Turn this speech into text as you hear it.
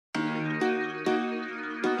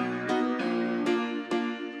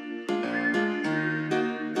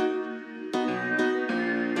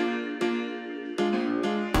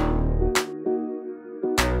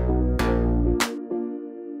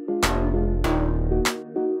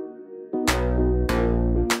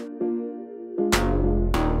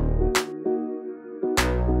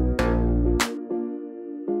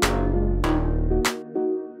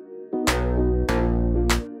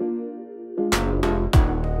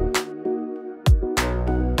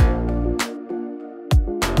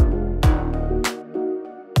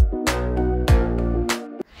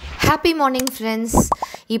Happy morning friends.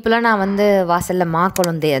 இப்போலாம் நான் வந்து வாசலில்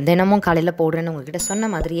மாக்கோளம் தினமும் காலையில் போடுறேன்னு உங்ககிட்ட சொன்ன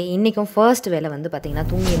மாதிரியே இன்றைக்கும் ஃபர்ஸ்ட் வேலை வந்து பார்த்திங்கன்னா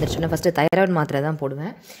தூங்கி எழுந்திரிச்சோன்னா ஃபஸ்ட்டு தைராய்டு மாத்திரை தான்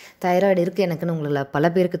போடுவேன். தைராய்டு இருக்குது எனக்குன்னு உங்களை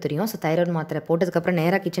பல பேருக்கு தெரியும். ஸோ தைராய்டு மாத்திரை போட்டதுக்கப்புறம்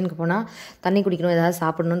நேராக கிச்சனுக்கு போனால் தண்ணி குடிக்கணும், ஏதாவது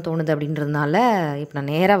சாப்பிடணும்னு தோணுது அப்படின்றதுனால இப்போ நான்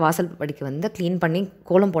நேராக வாசல் படிக்கு வந்து க்ளீன் பண்ணி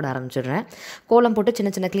கோலம் போட ஆரம்பிச்சிடுறேன். கோலம் போட்டு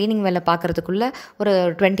சின்ன சின்ன க்ளீனிங் வேலை பார்க்குறதுக்குள்ளே ஒரு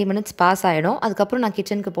 20 minutes பாஸ் ஆகிடும். அதுக்கப்புறம் நான்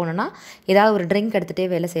கிச்சனுக்கு போனேன்னா ஏதாவது ஒரு ட்ரிங்க் எடுத்துகிட்டே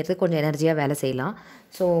வேலை செய்கிறதுக்கு கொஞ்சம் எனர்ஜியாக வேலை செய்யலாம்.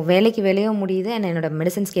 ஸோ வேலைக்கு வேலையும் முடியுது, என்னோடய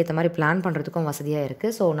மெடிசன்ஸ்க்கு ஏற்ற மாதிரி பிளான் பண்ணுறதுக்கும் வசதியாக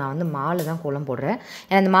இருக்குது. ஸோ நான் வந்து மாவில் தான் கோலம் போடுறேன்.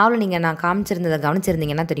 ஏன்னா அந்த மாவில் நீங்கள் நான் காமிச்சிருந்ததை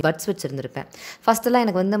கவனிச்சிருந்தீங்கன்னா தெரியும், பட்ஸ் வச்சுருந்துருப்பேன். ஃபஸ்ட்டெல்லாம்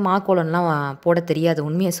எனக்கு வந்து மாக்கோலம்லாம் போட தெரியாது.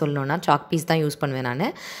 உண்மையை சொல்லணுன்னா சாக் பீஸ் தான் யூஸ் பண்ணுவேன் நான்.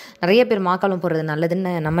 நிறைய பேர் மாக்கோலம் போடுறது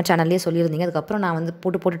நல்லதுன்னு நம்ம சேனல்லேயே சொல்லியிருந்தீங்க. அதுக்கப்புறம் நான் வந்து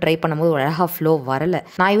போட்டு ட்ரை பண்ணும்போது ஒரு அழகாக ஃப்ளோ வரலை.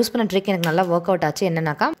 நான் யூஸ் பண்ண ட்ரிக் எனக்கு நல்லா ஒர்க் அவுட் ஆச்சு.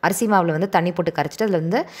 என்னன்னாக்கா, அரிசி மாவில் வந்து தண்ணி போட்டு கரைச்சிட்டு அதில்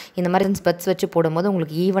வந்து இந்த மாதிரி பட்ஸ் வச்சு போடும்போது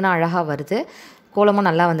உங்களுக்கு ஈவனாக அழகாக வருது, கோலமும்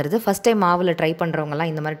நல்லா வந்துடுது. ஃபஸ்ட் டைம் மாவில் ட்ரை பண்ணுறவங்கலாம்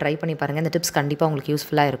இந்த மாதிரி ட்ரை பண்ணி பாருங்கள். இந்த டிப்ஸ் கண்டிப்பாக உங்களுக்கு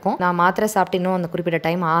யூஸ்ஃபுல்லாக இருக்கும். நான் மாத்திரை சாப்பிட்டு இன்னும் அந்த குறிப்பிட்ட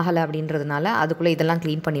டைம் ஆகலை அப்படின்றதுனால அதுக்குள்ளே இதெல்லாம்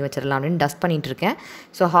க்ளீன் பண்ணி வச்சிடலாம் அப்படின்னு டஸ்ட் பண்ணிகிட்ருக்கேன்.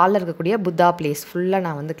 ஸோ ஹாலில் இருக்கக்கூடிய புத்தா பிளேஸ் ஃபுல்லாக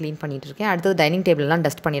நான் வந்து க்ளீன் பண்ணிகிட்ருக்கேன். அடுத்தது டைனிங் டேபிளெலாம்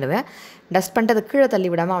டஸ்ட் பண்ணிவிடுவேன். டஸ்ட் பண்ணிட்டு அதை கீழே தள்ளி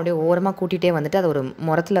விடாமல் அப்படியே ஓரமாக கூட்டிகிட்டே வந்துட்டு அது ஒரு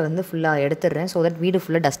முரத்தில் வந்து ஃபுல்லாக எடுத்துடுறேன். ஸோ தட் வீடு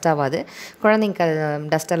ஃபுல்லாக டஸ்ட் ஆகாது, குழந்தைங்க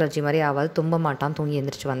டஸ்ட் அலர்ஜி மாதிரி ஆகாது, தும்ப மாட்டான் தூங்கி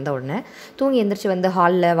எந்திரிச்சு வந்த உடனே. தூங்கி எந்திரிச்சு வந்து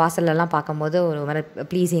ஹாலில் வாசல்லலாம் பார்க்கும்போது ஒரு மாதிரி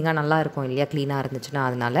ப்ளீஸிங்காக நல்லா இருக்கும் இல்லையா, க்ளீனாக இருந்துச்சுன்னா.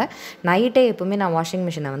 அதனால் நைட்டே எப்போவுமே நான் வாஷிங்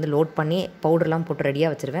மிஷினை வந்து லோட் பண்ணி பவுடர்லாம் போட்டு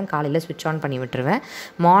ரெடியாக வச்சுருவேன். காலையில் ஸ்விட்ச் ஆன் பண்ணி விட்டுருவேன்.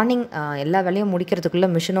 மார்னிங் எல்லா வேலையும் முடிக்கிறதுக்குள்ளே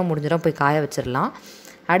மிஷினும் முடிஞ்சிடும், போய் காய வச்சிடலாம்.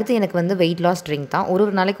 அடுத்து எனக்கு வந்து வெயிட் லாஸ் ட்ரிங்க் தான். ஒரு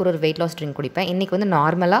நாளைக்கு ஒரு வெயிட் லாஸ் ட்ரிங்க் குடிப்பேன். இன்றைக்கி வந்து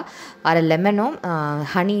நார்மலாக அரை லெமனும்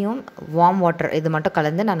ஹனியும் வார்ம் வாட்டர் இது மட்டும்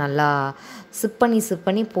கலந்து நான் நல்லா சிப்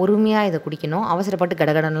பண்ணி பொறுமையாக இதை குடிக்கணும். அவசரப்பட்டு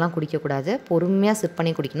கடகடனெலாம் குடிக்கக்கூடாது, பொறுமையாக சிப்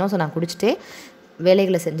பண்ணி குடிக்கணும். ஸோ நான் குடிச்சிட்டு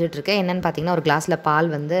வேலைகளை செஞ்சிட்ருக்கேன். என்னென்னு பார்த்தீங்கன்னா, ஒரு கிளாஸில் பால்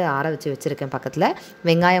வந்து ஆற வச்சுருக்கேன் பக்கத்தில்.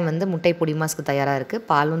 வெங்காயம் வந்து முட்டை பொடி மாஸ்க்கு தயாராக இருக்குது,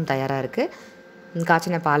 பாலும் தயாராக இருக்குது,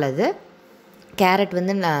 காய்ச்சின பால். அது கேரட்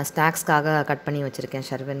வந்து நான் ஸ்நாக்ஸ்க்காக கட் பண்ணி வச்சுருக்கேன்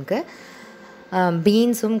ஷர்வனுக்கு.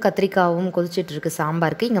 பீன்ஸும் கத்திரிக்காவும் கொதிச்சிட்ருக்கு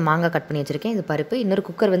சாம்பாருக்கு. இங்கே மாங்காய் கட் பண்ணி வச்சுருக்கேன். இது பருப்பு. இன்னொரு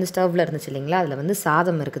குக்கர் வந்து ஸ்டவ்வில் இருந்துச்சு இல்லைங்களா, அதில் வந்து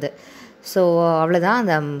சாதம் இருக்குது. ஸோ அவ்வளோதான்.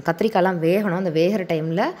 அந்த கத்திரிக்காயெலாம் வேகணும். அந்த வேகிற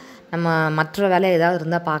டைமில் நம்ம மற்ற வேலை ஏதாவது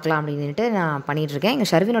இருந்தால் பார்க்கலாம் அப்படின்ட்டு நான் பண்ணிகிட்ருக்கேன். எங்கள்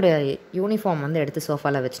ஷர்வினோட யூனிஃபார்ம் வந்து எடுத்து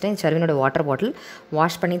சோஃபாவில் வச்சுட்டேன். ஷர்வினோட வாட்டர் பாட்டில்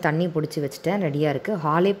வாஷ் பண்ணி தண்ணி பிடிச்சி வச்சுட்டேன், ரெடியாக இருக்குது.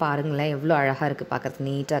 ஹாலே பாருங்களேன் எவ்வளோ அழகாக இருக்குது பார்க்குறதுக்கு,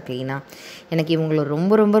 நீட்டாக க்ளீனாக. எனக்கு இவங்களை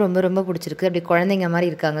ரொம்ப ரொம்ப ரொம்ப ரொம்ப பிடிச்சிருக்கு. அப்படி குழந்தைங்க மாதிரி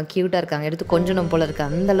இருக்காங்க, க்யூட்டாக இருக்காங்க, எடுத்து கொஞ்சணும் போல் இருக்குது,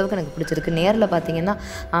 அந்தளவுக்கு எனக்கு பிடிச்சிருக்கு. நேரில் பார்த்தீங்கன்னா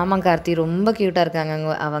ஆமாம் கார்த்தி ரொம்ப க்யூட்டாக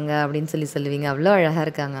இருக்காங்க அவங்க அப்படின்னு சொல்லுவீங்க, அவ்வளோ அழகாக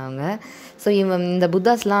இருக்காங்க அவங்க. ஸோ இந்த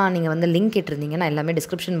புத்தாஸ்லாம் நீங்கள் வந்து லிங்க் கேட்டிருந்தீங்க, நான் எல்லாமே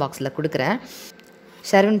டிஸ்கிரிப்ஷன் பாக்ஸில் கொடுக்குறேன்.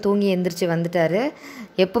 ஷர்வன் தூங்கி எந்திரிச்சு வந்துட்டார்.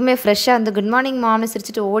 எப்போவுமே ஃப்ரெஷ்ஷாக அந்த குட் மார்னிங் மாம்னு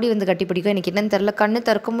சிரிச்சிட்டு ஓடி வந்து கட்டி பிடிக்கும். எனக்கு என்னன்னு தெரில, கண்ணு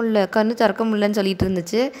திறக்க முடியலன்னு சொல்லிட்டு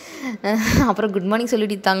இருந்துச்சு. அப்புறம் குட் மார்னிங்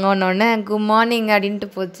சொல்லிட்டு தாங்கன்னொடனே குட் மார்னிங் அப்படின்ட்டு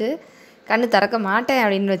போச்சு. கண்ணு திறக்க மாட்டேன்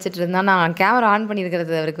அப்படின்னு வச்சுட்டு இருந்தான். நான் கேமரா ஆன்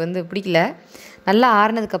பண்ணியிருக்கிறது அவருக்கு வந்து பிடிக்கல. நல்லா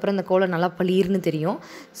ஆறுனதுக்கப்புறம் இந்த கோலம் நல்லா பளீர்னு தெரியும்.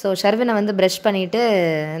 ஸோ ஷர்வினை வந்து ப்ரஷ் பண்ணிவிட்டு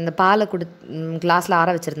இந்த பாலை கிளாஸில் ஆற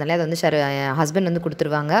வச்சுருந்தாலே அதை வந்து என் ஹஸ்பண்ட் வந்து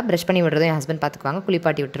கொடுத்துருவாங்க. ப்ரஷ் பண்ணி விடுறதும் என் ஹஸ்பண்ட் பார்த்துக்குவாங்க,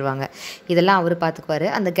 குளிப்பாட்டி விட்டுருவாங்க. இதெல்லாம் அவர் பார்த்துக்குவார்.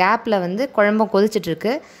 அந்த கேப்பில் வந்து குழம்பும்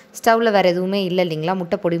கொதிச்சிட்ருக்கு. ஸ்டவ்வில் வேறு எதுவுமே இல்லை இல்லைங்களா,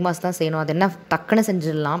 முட்டை பொடி மாஸ் தான் செய்யணும். அது என்ன டக்குன்னு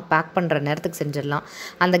செஞ்சிடலாம், பேக் பண்ணுற நேரத்துக்கு செஞ்சிடலாம்.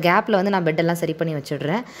 அந்த கேப்பில் வந்து நான் பெட்டெல்லாம் சரி பண்ணி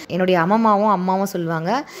வச்சிடுறேன். என்னுடைய அம்மாவும்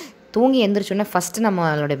சொல்லுவாங்க, தூங்கி எந்திரிச்சோன்னே ஃபஸ்ட்டு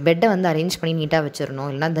நம்மளோட பெட்டை வந்து அரேஞ்ச் பண்ணி நீட்டாக வச்சிடணும்,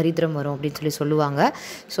 இல்லைனா தரித்திரம் வரும் அப்படின்னு சொல்லுவாங்க.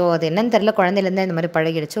 ஸோ அது என்னன்னு தெரில, குழந்தையிலேருந்தே இந்த மாதிரி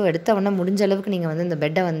பழகிடுச்சு. எடுத்த உடனே முடிஞ்ச அளவுக்கு நீங்கள் வந்து இந்த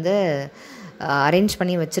பெட்டை வந்து அரேஞ்ச்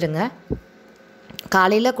பண்ணி வச்சுருங்க.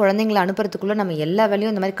 காலையில் குழந்தைங்களை அனுப்புறதுக்குள்ளே நம்ம எல்லா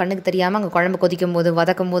வேலையும் இந்த மாதிரி கண்ணுக்கு தெரியாமல் அங்கே குழம்பு கொதிக்கும் போது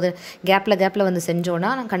வதக்கும் போது கேப்பில் வந்து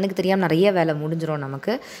செஞ்சோன்னா கண்ணுக்கு தெரியாமல் நிறைய வேலை முடிஞ்சிடும்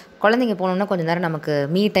நமக்கு. குழந்தைங்க போனோன்னா கொஞ்சம் நேரம் நமக்கு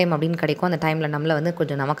மீ டைம் அப்படின்னு கிடைக்கும். அந்த டைமில் நம்மளை வந்து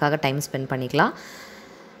கொஞ்சம் நமக்காக டைம் ஸ்பெண்ட் பண்ணிக்கலாம்.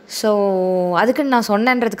 ஸோ அதுக்குன்னு நான்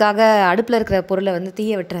சொன்னேன்றதுக்காக அடுப்பில் இருக்கிற பொருளை வந்து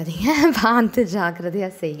தீய விட்டுறாதீங்க, பார்த்து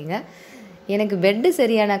ஜாக்கிரதையாக செய்யுங்க. எனக்கு பெட்டு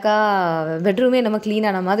சரியானாக்கா பெட்ரூமே நம்ம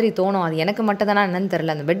க்ளீனான மாதிரி தோணும். அது எனக்கு மட்டும் தானே என்னன்னு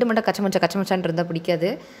தெரில, அந்த பெட்டு மட்டும் கச்சமச்சான் இருந்தால்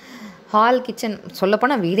பிடிக்காது. ஹால் கிச்சன்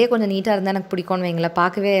சொல்லப்போனால் வீடே கொஞ்சம் நீட்டாக இருந்தால் எனக்கு பிடிக்கும்னு வைங்களேன்.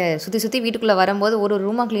 பார்க்கவே சுற்றி வீட்டுக்குள்ளே வரும்போது ஒரு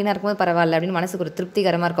ரூமாக க்ளீனாக இருக்கும்போது பரவாயில்ல அப்படின்னு மனசுக்கு ஒரு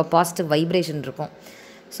திருப்திகரமாக இருக்கும், பாசிட்டிவ் வைப்ரேஷன் இருக்கும்.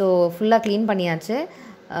 ஸோ ஃபுல்லாக க்ளீன் பண்ணியாச்சு.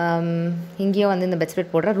 இங்கேயும் வந்து இந்த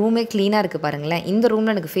பெட்ஸ்பெட் போடுற ரூமே க்ளீனாக இருக்குது பாருங்களேன். இந்த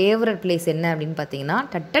ரூமில் எனக்கு ஃபேவரட் பிளேஸ் என்ன அப்படின்னு பார்த்தீங்கன்னா,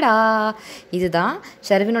 டட்டடா இதுதான்.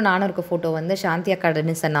 ஷர்வினும் நானும் இருக்க ஃபோட்டோ வந்து சாந்தி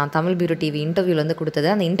அக்காடமிஸ் நான் தமிழ் பியூரோ டிவி இன்டர்வியூவில் வந்து கொடுத்தது.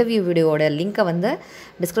 அந்த இன்டர்வியூ வீடியோட லிங்க்கை வந்து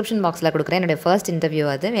டிஸ்கிரிப்ஷன் பாக்ஸில் கொடுக்குறேன். என்னுடைய ஃபர்ஸ்ட் இன்டர்வியூ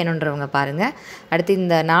அது, வேணுன்றவங்க பாருங்கள். அடுத்து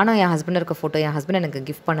இந்த நானும் என் ஹஸ்பண்ட் இருக்க ஃபோட்டோ என் ஹஸ்பண்ட் எனக்கு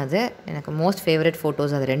கிஃப்ட் பண்ணது. எனக்கு மோஸ்ட் ஃபேவரட்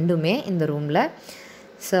ஃபோட்டோஸ் அது ரெண்டுமே இந்த ரூமில்.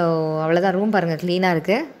 ஸோ அவ்வளோதான், ரூம் பாருங்கள் க்ளீனாக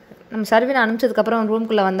இருக்குது. நம்ம ஷர்வினை அனுப்பிச்சதுக்கப்புறம்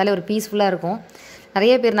ரூம்குள்ளே வந்தாலே ஒரு பீஸ்ஃபுல்லாக இருக்கும்.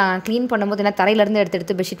 நிறைய பேர் நான் க்ளீன் பண்ணும்போது என்ன தரையிலேருந்து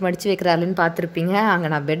எடுத்து பெட்ஷீட் மடித்து வைக்கிறாருன்னு பார்த்துருப்பீங்க. அங்கே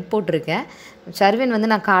நான் பெட் போட்டிருக்கேன். ஷர்வின் வந்து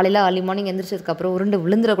நான் காலையில் ஏர்லி மார்னிங் எந்திரிச்சதுக்கப்புறம் உருண்டு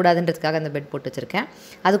விழுந்துடக்கூடாதுன்றதுக்காக அந்த பெட் போட்டு வச்சுருக்கேன்.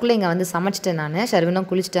 அதுக்குள்ளே இங்கே வந்து சமைச்சிட்டேன் நான். ஷர்வினும்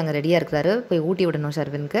குளிச்சுட்டு அங்கே ரெடியாக இருக்கிறாரு. போய் ஊட்டி விடணும்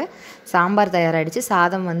ஷர்வினுக்கு. சாம்பார் தயாராகிடுச்சு.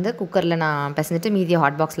 சாதம் வந்து குக்கரில் நான் பிசைஞ்சிட்டு மீதியை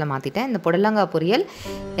ஹாட் பாக்ஸில் மாற்றிட்டேன். இந்த புடலங்காய் பொரியல்,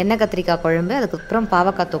 எண்ணெய் கத்திரிக்காய் குழம்பு, அதுக்கப்புறம்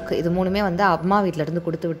பாவக்காய் தொக்கு, இது மூணுமே வந்து அம்மா வீட்டிலேருந்து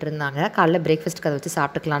கொடுத்து விட்டுருந்தாங்க. காலைல பிரேக்ஃபாஸ்ட்டுக்கு அதை வச்சு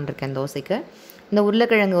சாப்பிட்டுக்கலான் இருக்கேன் தோசைக்கு. இந்த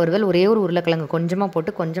உருளைக்கிழங்கு ஒருவேல் ஒரே ஒரு உருளைக்கிழங்கு கொஞ்சமாக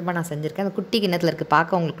போட்டு கொஞ்சமாக நான் செஞ்சுருக்கேன். அந்த குட்டி கிண்ணத்தில் இருக்குது,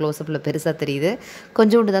 பார்க்க உங்களுக்கு க்ளோஸ்அப்பில் பெருசாக தெரியுது.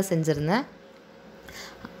 கொஞ்சோண்டு தான் செஞ்சுருந்தேன்.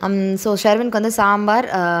 ஸோ ஷர்வினுக்கு வந்து சாம்பார்,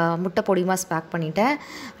 முட்டை பொடிமாஸ் பேக் பண்ணிவிட்டேன்.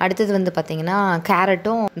 அடுத்தது வந்து பார்த்திங்கன்னா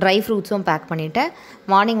கேரட்டும் ட்ரை ஃப்ரூட்ஸும் பேக் பண்ணிவிட்டேன்.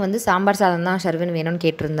 மார்னிங் வந்து சாம்பார் சாதம் தான் ஷர்வின் வேணும்னு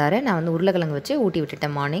கேட்டிருந்தாரு. நான் வந்து உருளைக்கிழங்கு வச்சு ஊட்டி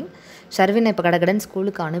விட்டுட்டேன் மார்னிங். ஷர்வினை இப்போ கடகடன்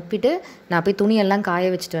ஸ்கூலுக்கு அனுப்பிட்டு நான் போய் துணியெல்லாம் காய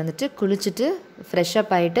வச்சுட்டு வந்துட்டு குளிச்சுட்டு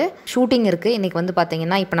ஃப்ரெஷ்ஷப் ஆகிட்டு ஷூட்டிங் இருக்குது. இன்றைக்கி வந்து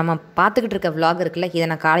பார்த்திங்கன்னா இப்போ நம்ம பார்த்துக்கிட்டு இருக்க vlog இருக்குல்ல, இதை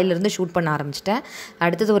நான் காலையிலேருந்து ஷூட் பண்ண ஆரம்பிச்சிட்டேன்.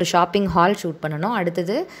 அடுத்தது ஒரு ஷாப்பிங் ஹால் ஷூட் பண்ணணும்.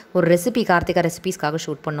 அடுத்தது ஒரு ரெசிபி கார்த்திகா ரெசிபீஸ்க்காக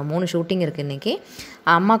ஷூட் பண்ணணும். 3 ஷூட்டிங் இருக்குது இன்றைக்கி.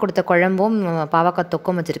 அம்மா கொடுத்த குழம்பும் பாவக்காய்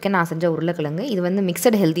தொக்கம் வச்சுருக்கேன். நான் செஞ்ச உருளைக்கிழங்கு. இது வந்து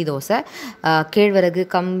மிக்சட் ஹெல்தி தோசை. கேழ்வரகு,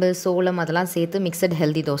 கம்பு, சோளம் அதெல்லாம் சேர்த்து மிக்சட்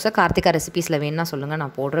ஹெல்தி தோசை. கார்த்திகா ரெசிபீஸில் வேணுன்னா சொல்லுங்கள்,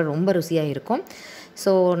 நான் போடுறேன். ரொம்ப ருசியாக இருக்கும்.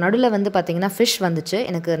 ஸோ நடுவில் வந்து பார்த்திங்கன்னா ஃபிஷ் வந்துச்சு.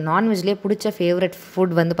 எனக்கு நான்வெஜ்லேயே பிடிச்ச ஃபேவரட்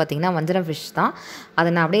ஃபுட் வந்து பார்த்திங்கன்னா வஞ்சரம் ஃபிஷ் தான். அதை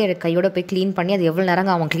நான் அப்படியே கையோட போய் க்ளீன் பண்ணி, அது எவ்வளோ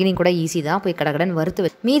நேரம் அவன் க்ளீனிங் கூட ஈஸி தான், போய் கடகடன்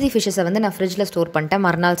வறுத்து மீதி ஃபிஷ்ஷை வந்து நான் ஃப்ரிட்ஜில் ஸ்டோர் பண்ணிட்டேன்,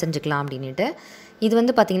 மறுநாள் செஞ்சுக்கலாம் அப்படின்ட்டு. இது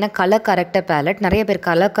வந்து பார்த்திங்கன்னா கலர் கரெக்டர் பேலட். நிறைய பேர்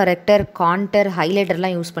கலர் கரெக்டர், கான்டர்,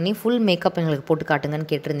 ஹைலைட்டர்லாம் யூஸ் பண்ணி ஃபுல் மேக்கப் எங்களுக்கு போட்டு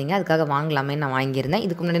காட்டுங்கன்னு கேட்டிருந்தீங்க. அதுக்காக வாங்கலாமே நான் வாங்கியிருந்தேன்.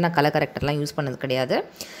 இதுக்கு முன்னாடி நான் கலர் கரெக்டர்லாம் யூஸ் பண்ணது கிடையாது.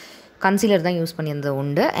 கன்சீலர் தான் யூஸ் பண்ணியிருந்தது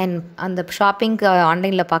உண்டு. அண்ட் அந்த ஷாப்பிங்க்கு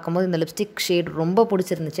ஆன்லைனில் பார்க்கும்போது இந்த லிப்ஸ்டிக் ஷேட் ரொம்ப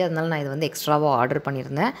பிடிச்சிருந்துச்சு. அதனால நான் இது வந்து எக்ஸ்ட்ராவாக ஆர்டர்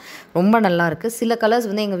பண்ணியிருந்தேன். ரொம்ப நல்லாயிருக்கு. சில கலர்ஸ்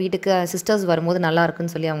வந்து எங்கள் வீட்டுக்கு சிஸ்டர்ஸ் வரும்போது நல்லா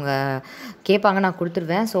இருக்குன்னு சொல்லி அவங்க கேட்பாங்க, நான்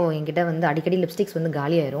கொடுத்துருவேன். ஸோ என்கிட்ட வந்து அடிக்கடி லிப்ஸ்டிக்ஸ் வந்து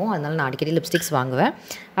காலியாயிரும். அதனால நான் அடிக்கடி லிப்ஸ்டிக்ஸ் வாங்குவேன்.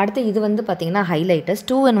 அடுத்து இது வந்து பார்த்திங்கன்னா ஹைலைட்டர்ஸ்,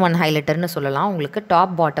 2-in-1 ஹைலைட்டர்னு சொல்லலாம். உங்களுக்கு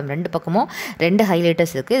டாப் பாட்டம் 2 பக்கமும் 2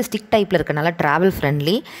 ஹைலைட்டர்ஸ் இருக்குது. ஸ்டிக் டைப்பில் இருக்கனால ட்ராவல்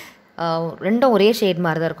ஃப்ரெண்ட்லி. ரெண்டும் ஒரே ஷேட்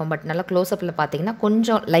மாதிரி தான் இருக்கும். பட் நல்லா க்ளோஸ்அப்பில் பார்த்தீங்கன்னா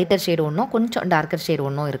கொஞ்சம் லைட்டர் ஷேடு ஒன்றும், கொஞ்சம் டார்க்கர் ஷேடு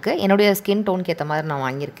ஒன்றும் இருக்குது. என்னுடைய ஸ்கின் டோனுக்கு ஏற்ற மாதிரி நான்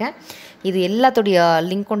வாங்கியிருக்கேன். இது எல்லாத்துடைய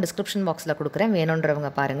லிங்க்கும் டிஸ்கிரிப்ஷன் பாக்ஸில் கொடுக்குறேன், வேணுன்றவங்க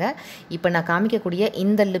பாருங்கள். இப்போ நான் காமிக்கக்கூடிய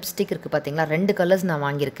இந்த லிப்ஸ்டிக் இருக்குது பார்த்தீங்களா, 2 கலர்ஸ் நான்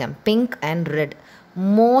வாங்கியிருக்கேன், pink and red.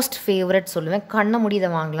 Most favourite சொல்லுவேன், கண்ணை மூடி இதை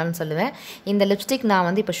வாங்கலான்னு சொல்லுவேன். இந்த லிப்ஸ்டிக் நான்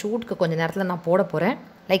வந்து இப்போ ஷூட்டுக்கு கொஞ்சம் நேரத்தில் நான் போட போகிறேன்.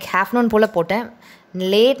 லைக் ஹாஃப்னூன் போல் போட்டேன்.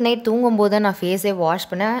 லேட் நைட் தூங்கும்போது நான் ஃபேஸே வாஷ்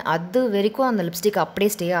பண்ணேன். அது வரைக்கும் அந்த லிப்ஸ்டிக்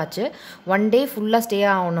அப்படியே ஸ்டே ஆச்சு. 1 டே ஃபுல்லாக ஸ்டே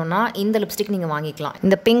ஆகணுன்னா இந்த லிப்ஸ்டிக் நீங்கள் வாங்கிக்கலாம்.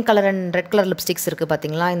 இந்த pink colour and red colour lipsticks இருக்குது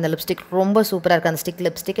பார்த்தீங்களா, இந்த லிப்ஸ்டிக் ரொம்ப சூப்பராக இருக்குது. அந்த ஸ்டிக்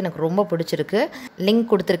லிப்ஸ்டிக் எனக்கு ரொம்ப பிடிச்சிருக்கு. லிங்க்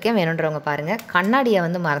கொடுத்துருக்கேன், வேணுன்றவங்க பாருங்கள். கண்ணாடியை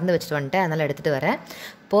வந்து மறந்து வச்சுட்டு வந்துட்டேன், அதனால் எடுத்துகிட்டு வரேன்.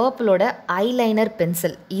 பர்பிளோட ஐலைனர்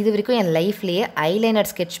பென்சில். இது வரைக்கும் என் லைஃப்லேயே ஐலைனர்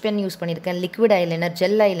ஸ்கெட்ச் பென் யூஸ் பண்ணியிருக்கேன், லிக்விட் ஐலைனர்,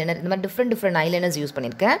 ஜெல் ஐலைனர், இந்த மாதிரி டிஃப்ரெண்ட் ஐலைனர்ஸ் யூஸ்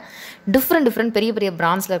பண்ணியிருக்கேன். டிஃப்ரெண்ட் பெரிய பெரிய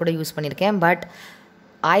பிராண்ட்ஸில் கூட யூஸ் பண்ணியிருக்கேன். பட்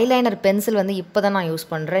ஐலைனர் பென்சில் வந்து இப்போ தான் நான் யூஸ்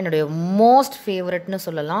பண்ணுறேன். என்னுடைய மோஸ்ட் ஃபேவரட்னு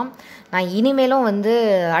சொல்லலாம். நான் இனிமேலும் வந்து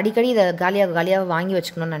அடிக்கடி இதை காலியாக வாங்கி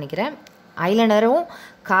வச்சுக்கணும்னு நினைக்கிறேன். ஐலைனரும்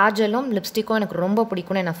காஜலும் லிப்ஸ்டிக்கும் எனக்கு ரொம்ப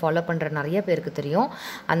பிடிக்கும்னு என்னை ஃபாலோ பண்ணுற நிறைய பேருக்கு தெரியும்.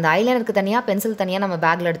 அந்த ஐலைனருக்கு தனியாக, பென்சில் தனியாக நம்ம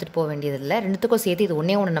பேக்கில் எடுத்துகிட்டு போக வேண்டியதில்லை. ரெண்டுத்துக்கும் சேர்த்து இது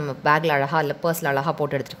ஒன்று நம்ம பேக்கில் அழகாக இல்லை பர்ஸில் அழகாக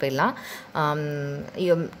போட்டு எடுத்துகிட்டு போயிடலாம்.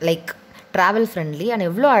 Like travel friendly. ஆனால்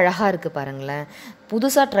எவ்வளோ அழகாக இருக்குது பாருங்களேன்.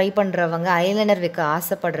 புதுசாக ட்ரை பண்ணுறவங்க, ஐலைனர் வைக்க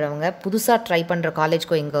ஆசைப்படுறவங்க, புதுசாக ட்ரை பண்ணுற காலேஜ்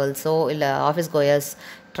கோயிங் கேர்ள்ஸோ இல்லை ஆஃபீஸ் கோயர்ஸ்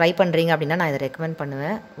ட்ரை பண்ணுறீங்க அப்படின்னா நான் இதை ரெக்கமெண்ட்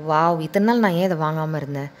பண்ணுவேன். வாவ், இத்தனை நாள் நான் ஏன் இதை வாங்காமல்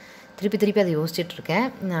இருந்தேன், திருப்பி அதை யோசிச்சுட்ருக்கேன்.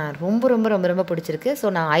 ரொம்ப பிடிச்சிருக்கு. ஸோ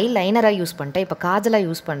நான் ஐலைனராக யூஸ் பண்ணிட்டேன். இப்போ காஜலாக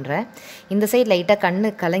யூஸ் பண்ணுறேன். இந்த சைட் லைட்டாக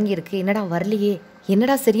கண்ணு கலங்கியிருக்கு.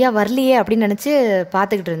 என்னடா சரியாக வரலையே அப்படின்னு நினச்சி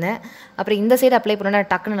பார்த்துக்கிட்டு இருந்தேன். அப்புறம் இந்த சைடு அப்ளை பண்ணோன்னா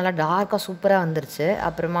டக்குன்னு நல்லா டார்க்காக சூப்பராக வந்துருச்சு.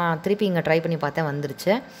 அப்புறமா திருப்பி இங்கே ட்ரை பண்ணி பார்த்தேன்,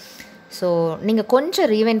 வந்துருச்சு. ஸோ நீங்கள் கொஞ்சம்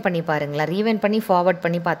ரீவைண்ட் பண்ணி பாருங்களேன். ரீவைண்ட் பண்ணி ஃபார்வர்ட்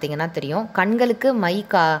பண்ணி பார்த்தீங்கன்னா தெரியும். கண்களுக்கு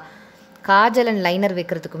காஜல் அண்ட் லைனர்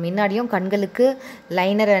வைக்கிறதுக்கு முன்னாடியும் கண்களுக்கு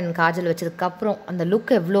லைனர் அண்ட் காஜல் வச்சதுக்கப்புறம் அந்த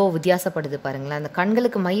லுக் எவ்வளோ வித்தியாசப்படுது பாருங்களேன். அந்த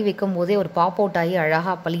கண்களுக்கு மை வைக்கும் போதே ஒரு பாப் அவுட் ஆகி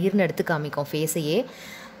அழகாக பளிர்னு எடுத்து காமிக்கும் ஃபேஸையே.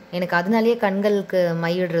 எனக்கு அதனாலேயே கண்களுக்கு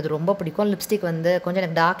மை இடுறது ரொம்ப பிடிக்கும். லிப்ஸ்டிக் வந்து கொஞ்சம்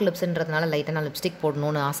எனக்கு டார்க் லிப்ஸுன்றதுனால லைட்டாக நான் லிப்ஸ்டிக்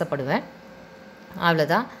போடணுன்னு ஆசைப்படுவேன்.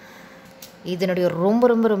 அவ்வளோதான். இது என்னுடைய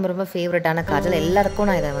ரொம்ப ஃபேவரட்டான காஜல். எல்லாருக்கும்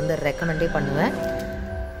நான் இதை வந்து ரெக்கமெண்டே பண்ணுவேன்.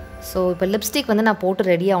 ஸோ இப்போ லிப்ஸ்டிக் வந்து நான் போட்டு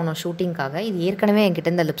ரெடி ஆகணும் ஷூட்டிங்காக. இது ஏற்கனவே என்கிட்ட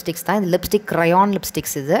இந்த லிப்ஸ்டிக்ஸ் தான். இது லிப்ஸ்டிக் க்ரையான்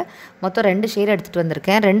லிப்ஸ்டிக்ஸ். இது மொத்தம் 2 ஷேட் எடுத்துகிட்டு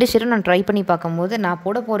வந்திருக்கேன். 2 ஷேடும் நான் ட்ரை பண்ணி பார்க்கும்போது நான்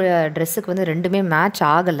போட போகிற ட்ரெஸ்ஸுக்கு வந்து 2மே மேட்ச்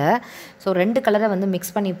ஆகலை. ஸோ 2 கலரை வந்து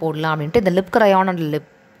மிக்ஸ் பண்ணி போடலாம் அப்படின்ட்டு இந்த லிப் க்ரையான்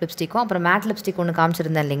லிப்ஸ்டிக்கும் அப்புறம் மேட் லிப்ஸ்டிக் ஒன்று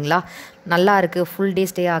காமிச்சிருந்தேன் இல்லைங்களா, நல்லா இருக்குது, ஃபுல் டே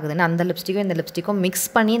ஸ்டே ஆகுதுன்னு, அந்த லிப்ஸ்டிக்கும் இந்த லிப்ஸ்டிக்கும் மிக்ஸ்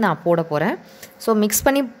பண்ணி நான் போட போகிறேன். ஸோ மிக்ஸ்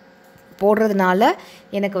பண்ணி போடுறதுனால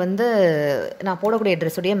எனக்கு வந்து நான் போடக்கூடிய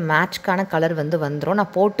ட்ரெஸ்ஸுடைய மேட்ச்க்கான கலர் வந்து வந்துடும்.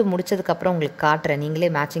 நான் போட்டு முடிச்சதுக்கப்புறம் உங்களுக்கு காட்டுறேன்.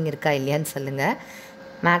 நீங்களே மேட்சிங் இருக்கா இல்லையான்னு சொல்லுங்கள்.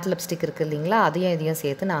 மேட் லிப்ஸ்டிக் இருக்குது இல்லைங்களா, அதையும் இதையும்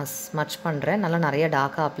சேர்த்து நான் ஸ்மட்ச் பண்ணுறேன். நல்லா நிறையா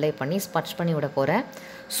டார்க்காக அப்ளை பண்ணி ஸ்மட்ச் பண்ணி விட போகிறேன்.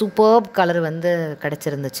 சூப்பர்ப் கலர் வந்து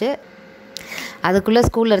கிடச்சிருந்துச்சு. அதுக்குள்ளே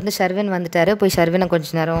ஸ்கூல்லேருந்து ஷர்வின் வந்துட்டார். போய் ஷர்வினை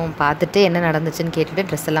கொஞ்சம் நேரம் பார்த்துட்டு என்ன நடந்துச்சுன்னு கேட்டுட்டு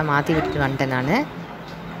ட்ரெஸ் எல்லாம் மாற்றி விட்டுட்டு வந்துட்டேன்.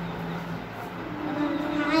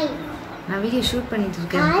 நான் வீடியோ ஷூட் பண்ணிட்டு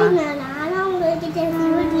இருக்கேன்.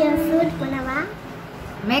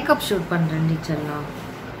 மேக்கப் ஷூட் பண்ணுறேன் டீச்சர்லாம்.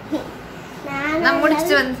 நான்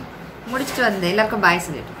முடிச்சுட்டு வந்தேன். எல்லாருக்கும் பாய்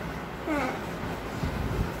சொல்லிட்டு.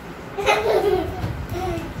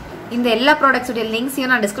 இந்த எல்லா ப்ராடக்ட்ஸுடைய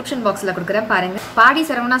லிங்க்ஸையும் நான் டிஸ்கிரிப்ஷன் பாக்ஸில் கொடுக்குறேன் பாருங்கள். பாடி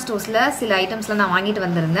சரவணா ஸ்டோர்ஸில் சில ஐட்டம்ஸ்லாம் நான் வாங்கிட்டு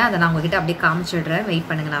வந்திருந்தேன். அதை நான் உங்ககிட்ட அப்படியே காமிச்சிடுறேன். வெயிட்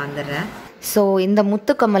பண்ணுங்கள், நான் வந்துடுறேன். ஸோ இந்த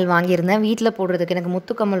முத்துக்கம்மல் வாங்கியிருந்தேன் வீட்டில் போடுறதுக்கு. எனக்கு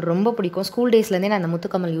முத்துக்கம்மல் ரொம்ப பிடிக்கும். ஸ்கூல் டேஸ்லேருந்தே நான் இந்த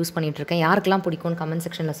முத்துக்கம்மல் யூஸ் பண்ணிகிட்ருக்கேன். யாருக்கெல்லாம் பிடிக்கும்னு கமெண்ட்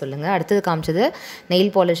செக்ஷனில் சொல்லுங்கள். அடுத்தது காமிச்சது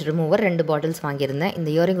நெயில் பாலிஷ் ரிமூவர் 2 பாட்டில்ஸ் வாங்கியிருந்தேன். இந்த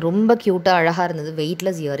இயரிங் ரொம்ப க்யூட்டாக அழகாக இருந்தது.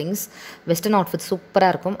 வெயிட்லெஸ் இயரிங்ஸ், வெஸ்டர்ன் அவுட்ஃபிட்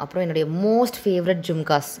சூப்பராக இருக்கும். அப்புறம் என்னுடைய மோஸ்ட் ஃபேவரட்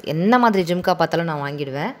ஜும்காஸ். என்ன மாதிரி ஜும்கா பார்த்தாலும் நான்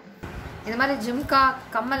வாங்கிடுவேன். இந்த மாதிரி ஜிம்கா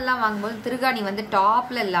கம்மல்லாம் வாங்கும்போது திருகாணி வந்து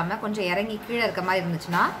டாப்பில் இல்லாமல் கொஞ்சம் இறங்கி கீழே இருக்க மாதிரி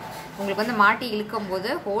இருந்துச்சுன்னா உங்களுக்கு வந்து மாட்டி இழுக்கும் போது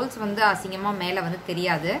ஹோல்ஸ் வந்து அசிங்கமாக மேலே வந்து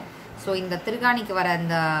தெரியாது. ஸோ இந்த திருகாணிக்கு வர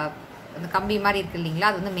அந்த கம்பி மாதிரி இருக்குது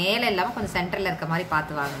இல்லைங்களா, அது வந்து மேலே இல்லாமல் கொஞ்சம் சென்டரில் இருக்க மாதிரி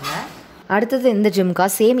பார்த்து வாங்குங்க. அடுத்தது இந்த ஜிம்கா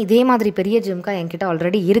சேம் இதே மாதிரி பெரிய ஜிம்கா என்கிட்ட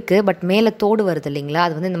ஆல்ரெடி இருக்குது. பட் மேலே தோடு வருது இல்லைங்களா,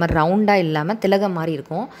 அது வந்து இந்த மாதிரி ரவுண்டாக இல்லாமல் திலகம் மாதிரி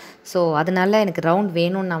இருக்கும். ஸோ அதனால எனக்கு ரவுண்ட்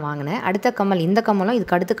வேணும்னு நான் வாங்கினேன். அடுத்த கம்மல், இந்த கம்மலும்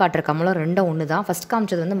இதுக்கு அடுத்து காட்டுற கம்மலும் ரெண்டும் ஒன்று தான். ஃபஸ்ட்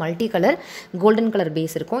காமிச்சது வந்து multi colour golden colour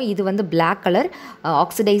base இருக்கும். இது வந்து black colour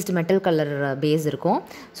oxidised metal colour base இருக்கும்.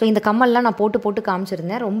 ஸோ இந்த கம்மல்லாம் நான் போட்டு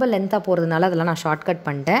காமிச்சிருந்தேன். ரொம்ப லென்த்தாக போகிறதுனால அதெல்லாம் நான் ஷார்ட் கட்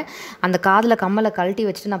பண்ணிட்டேன். அந்த காதில் கம்மலை கழட்டி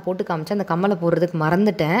வச்சுட்டு நான் போட்டு காமிச்சேன். அந்த கம்மலை போடுறதுக்கு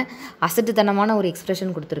மறந்துட்டேன். அசட்டுத்தனமான ஒரு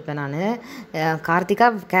எக்ஸ்ப்ரெஷன் கொடுத்துருப்பேன் நான். கார்த்திகா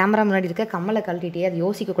கேமரா முன்னாடி இருக்க கம்மலை கழட்டிட்டே அது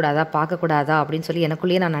யோசிக்கக்கூடாதா பார்க்கக்கூடாதா அப்படின்னு சொல்லி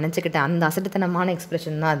எனக்குள்ளேயே நான் நினச்சிக்கிட்டேன். அந்த அசட்டுத்தனமான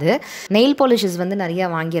எக்ஸ்பிரஷன் தான் அது. நெயில் பாலிஷஸ் வந்து நிறையா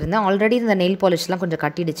வாங்கியிருந்தேன். ஆல்ரெடி இந்த நெயில் பாலிஷ்லாம் கொஞ்சம்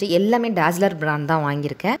கட்டிடுச்சு. எல்லாமே டாஸ்லர் பிராண்ட் தான்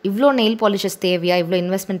வாங்கியிருக்கேன். இவ்வளோ நெயில் பாலிஷஸ் தேவையா, இவ்வளோ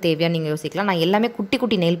இன்வெஸ்ட்மெண்ட் தேவையா நீங்கள் யோசிக்கலாம். நான் எல்லாமே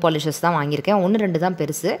குட்டி நெயில் பாலிஷஸ் தான் வாங்கியிருக்கேன். 1-2 தான்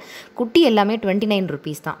பெருசு. குட்டி எல்லாமே 29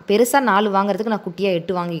 rupees தான். பெருசாக 4 வாங்குறதுக்கு நான் குட்டியாக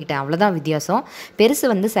 8 வாங்கிக்கிட்டேன். அவ்வளோதான் வித்தியாசம். பெருசு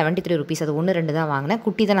வந்து 73 rupees. அது 1-2 தான் வாங்கினேன்.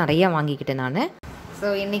 குட்டி தான் நிறையா வாங்கிக்கிட்டேன் நான்.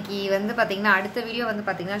 ஸோ இன்றைக்கி வந்து பார்த்திங்கன்னா அடுத்த வீடியோ வந்து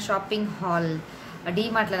பார்த்திங்கன்னா ஷாப்பிங் ஹால்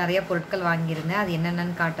டிமார்ட்டில் நிறைய பொருட்கள் வாங்கியிருந்தேன். அது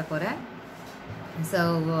என்னென்னு காட்ட போகிறேன். ஸோ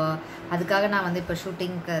அதுக்காக நான் வந்து இப்போ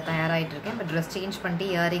ஷூட்டிங்க்கு தயாராகிட்ருக்கேன். இப்போ ட்ரெஸ் சேஞ்ச் பண்ணிட்டு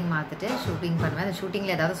இயரிங் மாற்றிட்டு ஷூட்டிங் பண்ணுவேன். அந்த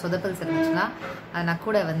ஷூட்டிங்கில் ஏதாவது சொதப்பல்ஸ் இருந்துச்சுன்னா நான்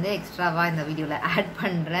கூட வந்து எக்ஸ்ட்ராவாக இந்த வீடியோவில் ஆட்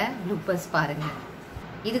பண்ணுறேன். ப்ளூப்பர்ஸ் பாருங்கள்.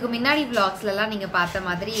 இதுக்கு முன்னாடி விளாக்ஸ்லலாம் நீங்கள் பார்த்த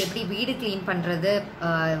மாதிரி எப்படி வீடு க்ளீன் பண்ணுறது,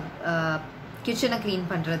 கிச்சனை க்ளீன்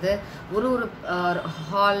பண்ணுறது, ஒரு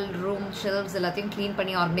ஹால் ரூம் ஷெல்வ்ஸ் எல்லாத்தையும் க்ளீன்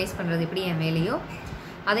பண்ணி ஆர்கனைஸ் பண்ணுறது எப்படி என் வேலையோ,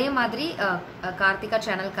 அதே மாதிரி கார்த்திகா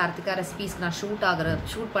சேனல் கார்த்திகா ரெசிபீஸ்க்கு நான்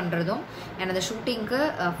ஷூட் பண்ணுறதும் அந்த ஷூட்டிங்க்கு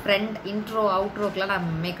ஃப்ரண்ட் இன்ட்ரோ அவுட்ரோக்கெலாம் நான்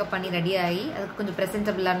மேக்கப் பண்ணி ரெடி ஆகி அதுக்கு கொஞ்சம்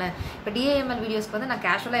ப்ரெசென்டபிளான இப்போ DIML வீடியோஸ்க்கு வந்து நான்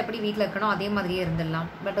கேஷுவலாக எப்படி வீட்டில் இருக்கணும் அதே மாதிரியே இருந்துடலாம்.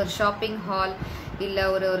 பட் ஒரு ஷாப்பிங் ஹால் இல்லை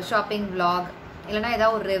ஒரு ஷாப்பிங் vlog இல்லைனா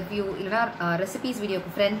ஏதாவது ஒரு ரிவ்யூ இல்லைனா ரெசிபீஸ் வீடியோக்கு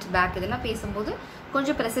ஃப்ரண்ட் பேக் இதெல்லாம் பேசும்போது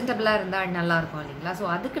கொஞ்சம் ப்ரெசென்டபிளாக இருந்தால் நல்லாயிருக்கும் இல்லைங்களா. ஸோ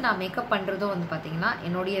அதுக்கு நான் மேக்கப் பண்ணுறதும் வந்து பார்த்திங்கன்னா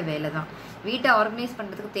என்னுடைய வேலை தான். வீட்டை ஆர்கனைஸ்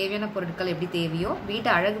பண்ணுறதுக்கு தேவையான பொருட்கள் எப்படி தேவையோ, வீட்டை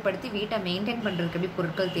அழகுபடுத்தி வீட்டை மெயின்டைன் பண்ணுறதுக்கு எப்படி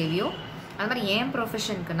பொருட்கள் தேவையோ, அது மாதிரி என்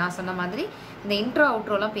ப்ரொஃபஷனுக்கு நான் சொன்ன மாதிரி இந்த இன்ட்ரோ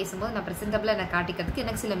அவுட்ரோலாம் பேசும்போது நான் ப்ரெசென்டபிளாக என்னை காட்டிக்கிறதுக்கு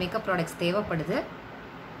எனக்கு சில மேக்கப் ப்ராடக்ட்ஸ் தேவைப்படுது.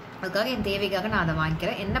 அதுக்காக என் தேவைக்காக நான் அதை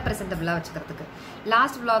வாங்கிக்கிறேன், என்ன ப்ரெசென்டபிளாக வச்சுக்கிறதுக்கு.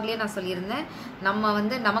 லாஸ்ட் விளாக்லேயே நான் சொல்லியிருந்தேன், நம்ம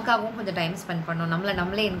வந்து நமக்காகவும் கொஞ்சம் டைம் ஸ்பெண்ட் பண்ணணும்,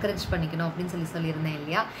 நம்மளே என்கரேஜ் பண்ணிக்கணும் அப்படின்னு சொல்லியிருந்தேன்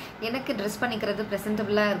இல்லையா. எனக்கு ட்ரெஸ் பண்ணிக்கிறது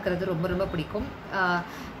ப்ரெசென்டபிளாக இருக்கிறது ரொம்ப பிடிக்கும்.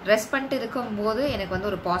 ட்ரெஸ் பண்ணிட்டு இருக்கும்போது எனக்கு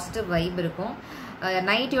வந்து ஒரு பாசிட்டிவ் வைப் இருக்கும்.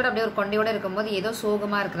 நைட்டியோட அப்படியே ஒரு கொண்டையோடு இருக்கும்போது ஏதோ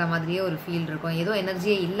சோகமாக இருக்கிற மாதிரியே ஒரு ஃபீல் இருக்கும், ஏதோ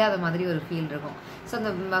எனர்ஜியே இல்லாத மாதிரி ஒரு ஃபீல் இருக்கும். ஸோ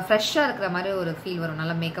அந்த ஃப்ரெஷ்ஷாக இருக்கிற மாதிரி ஒரு ஃபீல் வரும்.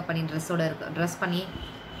 நல்லா மேக்கப் பண்ணி ட்ரெஸ் பண்ணி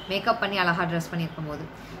மேக்கப் பண்ணி அழகாக ட்ரெஸ் பண்ணியிருக்கும் போது.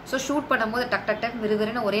 ஸோ ஷூட் பண்ணும்போது டக்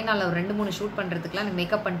விறுவிறுன்னு ஒரே நாளில் ஒரு 2-3 ஷூட் பண்ணுறதுக்குலாம் எனக்கு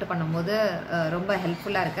மேக்கப் பண்ணிட்டு பண்ணும்போது ரொம்ப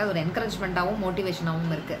ஹெல்ப்ஃபுல்லாக இருக்குது. அது ஒரு என்கரேஜ்மெண்ட்டாகவும்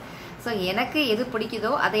மோட்டிவேஷனாகவும் இருக்குது. ஸோ எனக்கு எது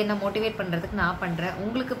பிடிக்குதோ அதை என்ன மோட்டிவேட் பண்ணுறதுக்கு நான் பண்ணுறேன்.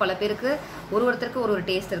 உங்களுக்கு பல பேருக்கு ஒருத்தருக்கு ஒரு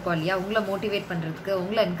டேஸ்ட் இருக்கும் இல்லையா, உங்களை மோட்டிவேட் பண்ணுறதுக்கு,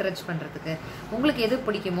 உங்களை என்கரேஜ் பண்ணுறதுக்கு உங்களுக்கு எது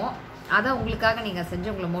பிடிக்குமோ அதை உங்களுக்காக நீங்கள்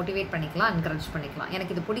செஞ்சு உங்களை மோட்டிவேட் பண்ணிக்கலாம், என்கரேஜ் பண்ணிக்கலாம்.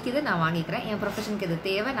 எனக்கு இது பிடிக்குது, நான் வாங்கிக்கிறேன். என் ப்ரொஃபஷனுக்கு இது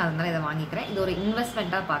தேவை, நான் அதனால இதை வாங்கிக்கிறேன். இது ஒரு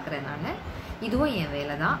இன்வெஸ்ட்மெண்ட்டாக பார்க்குறேன் நான். இதுவும் என்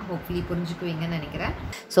வேலை தான். ஹோப்ஃபுல்லி புரிஞ்சுக்குவீங்கன்னு நினைக்கிறேன்.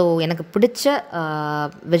 ஸோ எனக்கு பிடிச்ச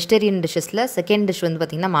வெஜிடேரியன் டிஷ்ஷஸில் செகண்ட் டிஷ் வந்து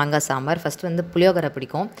பார்த்திங்கன்னா மாங்காய் சாம்பார். ஃபஸ்ட்டு வந்து புளியோகரை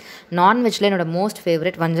பிடிக்கும். நான்வெஜ்ஜில் என்னோடய மோஸ்ட்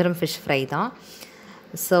ஃபேவரட் வஞ்சரம் ஃபிஷ் ஃப்ரை தான்.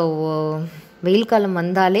 ஸோ வெயில் காலம்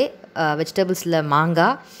வந்தாலே வெஜிடபிள்ஸில்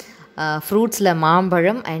மாங்காய், ஃப்ரூட்ஸில்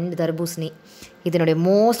மாம்பழம் அண்ட் தர்பூசணி இதனுடைய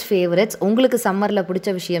மோஸ்ட் ஃபேவரட்ஸ். உங்களுக்கு சம்மரில் பிடிச்ச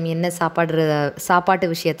விஷயம் என்ன சாப்பாட்டு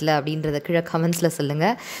விஷயத்தில் அப்படின்றத கீழே கமெண்ட்ஸில்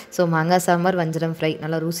சொல்லுங்கள். ஸோ மாங்காய் சாம்பார், வஞ்சரம் ஃப்ரை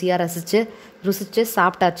நல்லா ருசியாக ருசித்து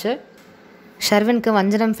சாப்பிட்டாச்சு. ஷர்வனுக்கு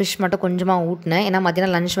வஞ்சரம் ஃபிஷ் மட்டும் கொஞ்சமாக ஊட்டினேன். ஏன்னா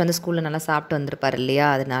மத்தியானம் லஞ்ச் வந்து ஸ்கூலில் நல்லா சாப்பிட்டு வந்திருப்பார் இல்லையா,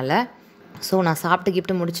 அதனால். ஸோ நான்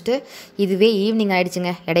சாப்பிட்டு முடிச்சுட்டு இதுவே ஈவினிங்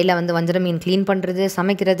ஆகிடுச்சுங்க. இடையில வந்து வஞ்சரம் மீன் க்ளீன் பண்ணுறது,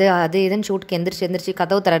 சமைக்கிறது, அது இதுன்னு ஷூட்டுக்கு எந்திரிச்சு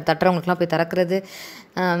கதவு தட்டுறவங்களுக்குலாம் போய் திறக்கிறது,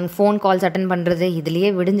 ஃபோன் கால்ஸ் அட்டன் பண்ணுறது, இதுலேயே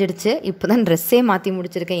விடிஞ்சிடுச்சு. இப்போ தான் ட்ரெஸ்ஸே மாற்றி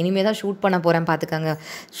முடிச்சிருக்கேன். இனிமேல் தான் ஷூட் பண்ண போகிறேன் பார்த்துக்கங்க.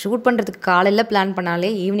 ஷூட் பண்ணுறதுக்கு காலையில் பிளான் பண்ணாலே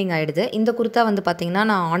ஈவினிங் ஆகிடுது. இந்த குர்த்தா வந்து பார்த்திங்கன்னா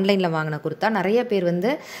நான் ஆன்லைனில் வாங்கின குர்த்தா. நிறைய பேர் வந்து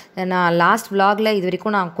நான் லாஸ்ட் விலாகில் இது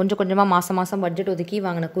வரைக்கும் நான் கொஞ்சமாக மாதம் பட்ஜெட் ஒதுக்கி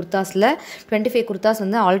வாங்கின குர்த்தாஸில் 25 குர்த்தாஸ்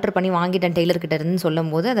வந்து ஆல்டர் பண்ணி வாங்கிட்டேன் டெய்லர்கிட்ட இருந்து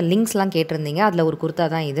சொல்லும் போது அந்த லிங்க்ஸ்லாம் கேட்டிருந்தீங்க. அதில் ஒரு குர்த்தா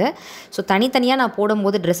தான் இது. ஸோ தனித்தனியாக நான்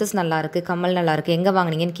போடும்போது ட்ரெஸ்ஸஸ் நல்லாயிருக்கு, கம்மல் நல்லாயிருக்கு, எங்கே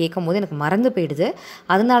வாங்கினீங்கன்னு கேட்கும்போது எனக்கு மறந்து போயிடுது.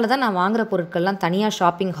 அதனால தான் நான் வாங்குகிற பொருட்கள்லாம் தனியாக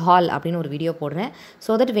ஷாப்பிங் ஹால் அப்படின்னு ஒரு வீடியோ போடுறேன்.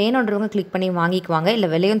 ஸோ தட் வேணுன்றவங்க கிளிக் பண்ணி வாங்கிக்குவாங்க, இல்லை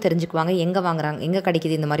விலையும் தெரிஞ்சுக்குவாங்க, எங்கே வாங்குறாங்க, எங்கே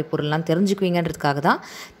கிடைக்கிது இந்த மாதிரி பொருள்லாம் தெரிஞ்சுக்குவீங்கன்றதுக்காக தான்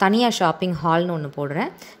தனியாக ஷாப்பிங் ஹால்னு ஒன்று போடுறேன்.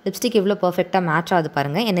 லிப்ஸ்டிக் எவ்வளோ பர்ஃபெக்டாக மேட்ச் ஆகுது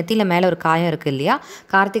பாருங்கள். என் நெத்தியில் மேலே ஒரு காயம் இருக்குது இல்லையா,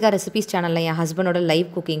 கார்த்திகா ரெசிபீஸ் சேனலில் என் ஹஸ்பண்டோட லைவ்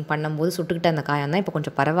குக்கிங் பண்ணும்போது சுட்டுக்கிட்ட அந்த காயம் தான் இப்போ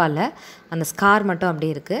கொஞ்சம் பரவாயில்ல. அந்த ஸ்கார் மட்டும்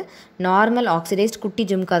அப்படியே இருக்குது. நார்மல் ஆக்சிடைஸ்ட் குட்டி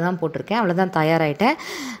ஜிம்கா தான் போட்டிருக்கேன். அவ்வளோதான், தயாராகிட்டேன்.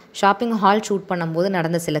 ஷாப்பிங் ஹால் ஷூட் பண்ணும்போது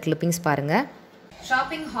நடந்த சில கிளிப்பிங்ஸ் பாருங்கள்.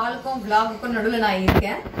 ஷாப்பிங் ஹாலுக்கும் விலாகுக்கும் நடுவில் நான்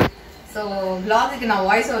இருக்கேன். ஸோ விலாகுக்கு நான்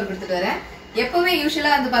வாய்ஸ் ஓவர் கொடுத்துட்டு வரேன். எப்போவுமே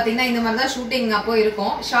யூஸ்வலாக வந்து பார்த்தீங்கன்னா இந்த மாதிரி தான் ஷூட்டிங் அப்போ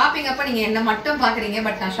இருக்கும். ஷாப்பிங் அப்போ நீங்கள் என்ன மட்டும் பார்க்குறீங்க,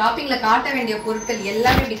 பட் நான் ஷாப்பிங்கில் காட்ட வேண்டிய பொருட்கள்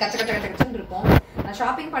எல்லாமே இப்படி கச்சன்னு இருக்கும். நான்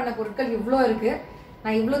ஷாப்பிங் பண்ண பொருட்கள் இவ்வளோ இருக்குது.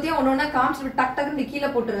 நான் இவ்வளோத்தையும் ஒன்று ஒன்றா காமிச்சிட்டு டக்குன்னு கீழே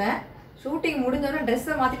போட்டுருவேன். ஷூட்டிங் முடிஞ்சோடனே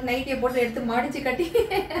ட்ரெஸ்ஸை மாற்றிட்டு நைட்டியை போட்டு எடுத்து மடித்து கட்டி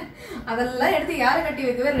அதெல்லாம் எடுத்து யாரை கட்டி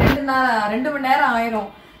வைக்கவே 2 மணி நேரம் ஆயிரும்.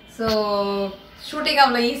 ஸோ ஷூட்டிங்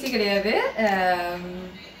அவ்வளோ ஈஸி கிடையாது.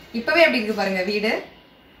 இப்போவே எப்படி இருக்குது பாருங்கள் வீடு.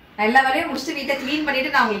 நான் எல்லா வேலையும் முடிச்சுட்டு வீட்டை க்ளீன்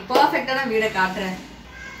பண்ணிவிட்டு நான் உங்களுக்கு பர்ஃபெக்டான வீடை காட்டுறேன்.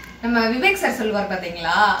 நம்ம விவேக் சார் சொல்லுவார்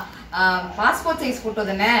பார்த்தீங்களா, பாஸ்போர்ட் சைஸ் போட்டோ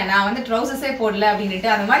தானே, நான் வந்து ட்ரௌசர்ஸே போடல அப்படின்ட்டு.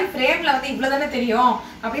 அந்த மாதிரி ஃப்ரேமில் வந்து இவ்வளோ தானே தெரியும்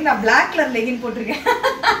அப்படின்னு நான் பிளாக் கலர் லெகின் போட்டிருக்கேன்,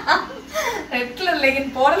 ரெட் கலர்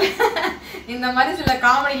லெகின் போடல. இந்த மாதிரி சில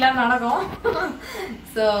காமெடிலாம் நடக்கும்.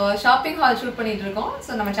 ஸோ ஷாப்பிங் ஹால் ஷூட் பண்ணிட்டு இருக்கோம்.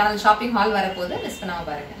 ஸோ நம்ம சேனல் ஷாப்பிங் ஹால் வரப்போது மிஸ் பண்ணாமல்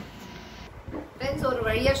பாருங்க ஃப்ரெண்ட்ஸ். ஒரு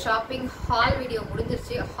வழியாக ஷாப்பிங் ஹால் வீடியோ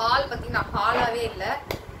முடிஞ்சிருச்சு. ஹால் பார்த்தீங்கன்னா ஹாலாகவே இல்லை.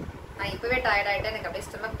 நான் இப்போவே டயர்ட் ஆகிட்டேன். எனக்கு அப்படியே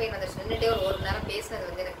ஸ்டமக் பெயின் வந்துச்சு. நின்றுட்டே ஒரு மணி நேரம் பேசினது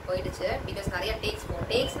வந்து எனக்கு போயிடுச்சு. பிகாஸ் நிறைய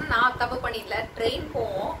டேக்ஸ்னால் நான் தப்பு பண்ணிடல. ட்ரெயின்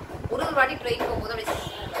போவோம், ஒரு வாட்டி ட்ரெயின் போகும்போது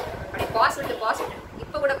அப்படி பாஸ் விட்டு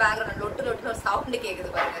இப்போ கூட பேக்ரவுண்ட் லொட்டுன்னு ஒரு சவுண்டு கேட்குது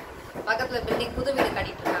பாருங்க. பக்கத்தில் பில்டிங் புது வீடு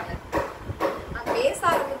கட்டிட்டு இருக்காங்க. நான் பேச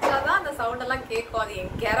ஆரம்பிச்சாதான் அந்த சவுண்டெல்லாம் கேட்கும். அது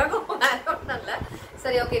என் கிறகும் நல்ல.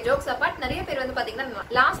 சரி, ஓகே, ஜோக்ஸ் அப்பார்ட். நிறைய பேர் வந்து பார்த்தீங்கன்னா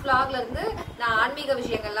லாஸ்ட் vlogல இருந்து நான் ஆன்மீக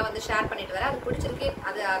விஷயங்கள்லாம் வந்து ஷேர் பண்ணிட்டு வரேன். அது பிடிச்சிருக்கு,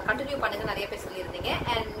 அதை கண்டினியூ பண்ணுங்க நிறைய பேர் சொல்லியிருந்தீங்க.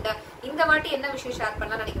 அண்ட் இந்த வாட்டி என்ன விஷயம் ஷேர்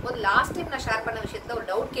பண்ணலாம் நினைக்கும் போது, லாஸ்ட் டைம் நான் ஷேர் பண்ண விஷயத்துல ஒரு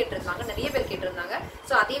டவுட் கேட்டிருந்தாங்க, நிறைய பேர் கேட்டிருந்தாங்க.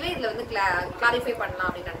 ஸோ அதையவே இதில் வந்து கிளாரிஃபை பண்ணலாம்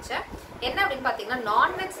அப்படின்னு நினச்சேன். என்ன அப்படின்னு பார்த்தீங்கன்னா,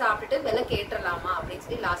 நான்வெஜ் சாப்பிட்டுட்டு விலை கேட்டுடலாமா அப்படின்னு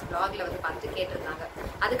சொல்லி லாஸ்ட் vlogல வந்து பார்த்துட்டு கேட்டிருந்தாங்க.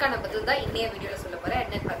 அதுக்கான பதில் தான் இன்னைய வீடியோவில் சொல்ல போகிறேன்.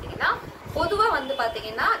 என்னன்னு பார்த்தீங்கன்னா, பொதுவாக வந்து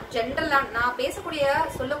பார்த்தீங்கன்னா ஜென்ரலாக நான்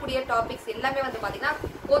சொல்லக்கூடிய டாபிக்ஸ் எல்லாமே வந்து பார்த்தீங்கன்னா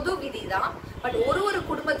பொது விதி தான். பட் ஒரு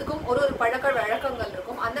குடும்பத்துக்கும் ஒரு பழக்க வழக்கங்கள்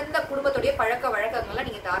இருக்கும். அந்தந்த குடும்பத்துடைய பழக்க வழக்கங்களை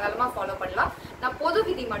நீங்கள் தாராளமாக ஃபாலோ பண்ணலாம். நான் பொது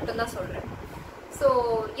விதி மட்டும்தான் சொல்கிறேன். ஸோ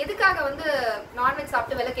எதுக்காக வந்து நான்வெஜ்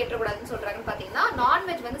சாப்பிட்டு விலை கேட்டக்கூடாதுன்னு சொல்கிறாங்கன்னு பார்த்தீங்கன்னா,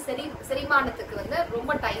 நான்வெஜ் வந்து செரிமானத்துக்கு வந்து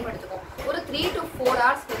ரொம்ப டைம் எடுத்துக்கும். ஒரு 3 to 4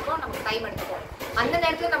 hours வரைக்கும் நமக்கு டைம் எடுத்துக்கும். அந்த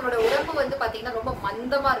நேரத்தில் நம்மளோட உடம்பு வந்து பார்த்தீங்கன்னா ரொம்ப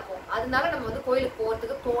மந்தமாக இருக்கும். அதனால நம்ம வந்து கோயிலுக்கு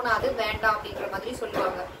போகிறதுக்கு தோணாது, வேண்டாம் அப்படின்ற மாதிரி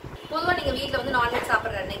சொல்லுவாங்க. பொதுவாக நீங்கள் வீட்டில் வந்து நான்வெஜ்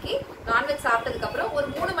சாப்பிட்ற அன்னைக்கு நான்வெஜ் சாப்பிட்டதுக்கப்புறம் ஒரு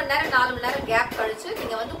 3 மணி நேரம் 4 மணி நேரம் கேப் கழிச்சு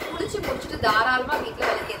நீங்கள் வந்து முடிச்சுட்டு தாராளமாக வீட்டில்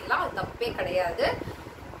விலை கேட்கலாம். அது தப்பே கிடையாது.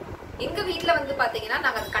 எங்கள் வீட்டில் வந்து பார்த்தீங்கன்னா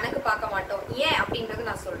நாங்கள் அது கணக்கு பார்க்க மாட்டோம். ஏன் அப்படின்றது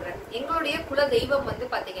நான் சொல்கிறேன். எங்களுடைய குல தெய்வம் வந்து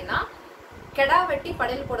பார்த்தீங்கன்னா கெடா வெட்டி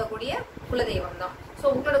படையல் போடக்கூடிய குலதெய்வம் தான். ஸோ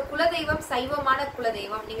உங்களோட குலதெய்வம் சைவமான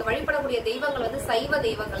குலதெய்வம், நீங்கள் வழிபடக்கூடிய தெய்வங்கள் வந்து சைவ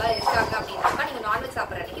தெய்வங்களாக இருக்காங்க அப்படின்னாக்கா நீங்கள் நான்வெஜ்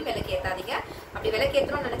சாப்பிட்ற அன்னைக்கு விலைக்கு ஏற்றாதீங்க. அப்படி விலைக்கு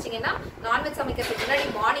ஏற்றணும்னு நினச்சிங்கன்னா நான்வெஜ் சமைக்கிறதுக்கு முன்னாடி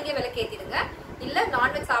மார்னிங்கே விலைக்கு ஏற்றிடுங்க. இல்லை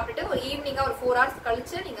நான்வெஜ் சாப்பிட்டுட்டு ஒரு ஈவினிங்காக ஒரு 4 hours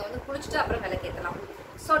கழிச்சு நீங்கள் வந்து குளிச்சுட்டு அப்புறம் விலைக்கு ஏற்றலாம்.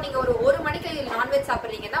 ஸோ நீங்கள் ஒரு மணிக்கு நான்வெஜ்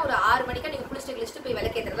சாப்பிட்றீங்கன்னா ஒரு 6 மணிக்கு நீங்கள் குளிச்சுட்டு போய்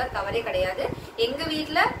விளக்கேற்றுறதுல தவறே கிடையாது. எங்கள்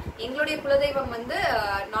வீட்டில் எங்களுடைய குலதெய்வம் வந்து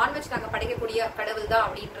நான்வெஜ் நாங்கள் படைக்கக்கூடிய கடவுள் தான்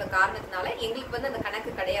அப்படின்ற காரணத்தினால எங்களுக்கு வந்து அந்த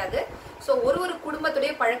கணக்கு கிடையாது. ஸோ ஒரு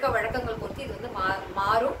குடும்பத்துடைய பழக்க வழக்கங்கள் பொறுத்து இது வந்து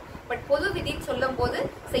மாறும். பட் பொது விதின்னு சொல்லும் போது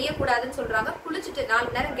செய்யக்கூடாதுன்னு சொல்றாங்க. குளிச்சுட்டு 4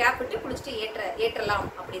 மணி நேரம் கேப் விட்டு குளிச்சுட்டு ஏற்றலாம்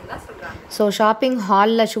அப்படின்னு தான் சொல்றாங்க. ஸோ ஷாப்பிங்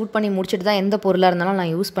ஹாலில் ஷூட் பண்ணி முடிச்சுட்டு தான் எந்த பொருளாக இருந்தாலும்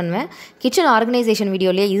நான் யூஸ் பண்ணுவேன். கிச்சன் ஆர்கனைசேஷன்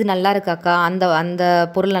வீடியோலேயே இது நல்லா இருக்காக்கா, அந்த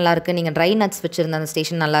பொருள் நல்லாயிருக்கு, நீங்கள் ட்ரை நட்ஸ் வச்சுருந்த அந்த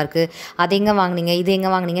ஸ்டேஷன் நல்லாயிருக்கு, அது எங்கே வாங்கினீங்க, இது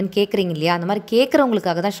எங்கே வாங்கினீங்கன்னு கேட்குறீங்க இல்லையா? அந்த மாதிரி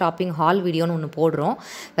கேட்குறவங்களுக்காக தான் ஷாப்பிங் ஹால் வீடியோன்னு ஒன்று போடுறோம்.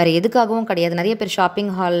 வேறு எதுக்காகவும் கிடையாது. நிறைய பேர்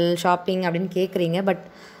ஷாப்பிங் அப்படின்னு கேட்குறீங்க. பட்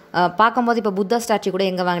பார்க்கும்போது இப்போ புத்தா ஸ்டாச்சு கூட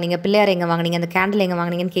எங்கே வாங்கினீங்க, பிள்ளையார் எங்கே வாங்கினீங்க, அந்த கேண்டில் எங்கே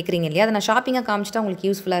வாங்கினீங்கன்னு கேட்குறீங்க இல்லையா? அதை நான் ஷாப்பிங்காக காமிச்சிட்டா உங்களுக்கு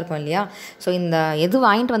யூஸ்ஃபுல்லாக இருக்கும் இல்லையா? ஸோ இந்த எது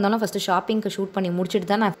வாங்கிட்டு வந்தாலும் ஃபஸ்ட்டு ஷாப்பிங்க்கு ஷூட் பண்ணி முடிச்சுட்டு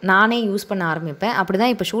தான் நானே யூஸ் பண்ண ஆரம்பிப்பேன். அப்படி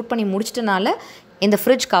தான் இப்போ ஷூட் பண்ணி முடிச்சிட்டனால இந்த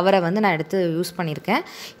ஃப்ரிட்ஜ் கவரை வந்து நான் எடுத்து யூஸ் பண்ணியிருக்கேன்.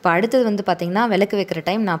 இப்போ அடுத்தது வந்து பார்த்திங்கன்னா விளக்கு வைக்கிற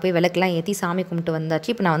டைம். நான் போய் விளக்குலாம் ஏற்றி சாமி கும்பிட்டு வந்தாச்சு.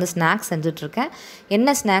 இப்போ நான் வந்து ஸ்நாக்ஸ் செஞ்சுட்ருக்கேன்.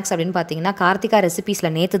 என்ன ஸ்நாக்ஸ் அப்படின்னு பார்த்தீங்கன்னா, கார்த்திகா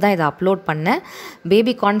ரெசிபீஸில் நேற்று தான் இதை அப்லோட் பண்ணேன்,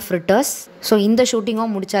 பேபி கார்ன் ஃப்ரிட்டர்ஸ். ஸோ இந்த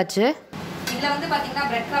ஷூட்டிங்கும் முடிச்சாச்சு. இதில் வந்து பார்த்தீங்கன்னா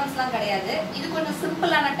பிரெட் க்ரம்ஸ்லாம் கிடையாது. இது கொஞ்சம்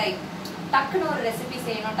சிம்பிளான டைப். டக்குன்னு ஒரு ரெசிபி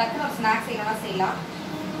செய்யணும், டக்குன்னு ஒரு ஸ்நாக்ஸ் செய்யணும்னா செய்யலாம்.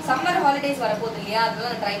 சம்மர் ஹாலிடேஸ் வரப்போகுது இல்லையா,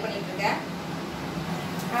 அதெல்லாம் நான் ட்ரை பண்ணிட்டு இருக்கேன்.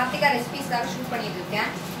 கார்த்திகா ரெசிபீஸ்க்காக ஷூட் பண்ணிட்டு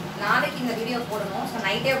இருக்கேன். நாளைக்கு இந்த வீடியோ போடணும். ஸோ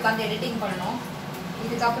நைட்டே உட்காந்து எடிட்டிங் பண்ணணும்.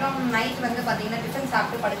 இதுக்கப்புறம் நைட் வந்து பார்த்தீங்கன்னா டிஃபன்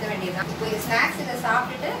சாப்பிட்டு படுக்க வேண்டியதுதான். இப்போ இது ஸ்நாக்ஸ் இதை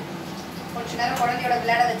சாப்பிட்டுட்டு கொஞ்சம் நேரம் குழந்தையோட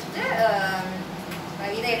விளையாட வச்சுட்டு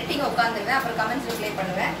இதை எடிட்டிங் உட்காந்துருவேன். அப்புறம் கமெண்ட்ஸ் ரிப்ளை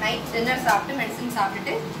பண்ணுவேன். நைட் டின்னர் சாப்பிட்டு மெடிசன்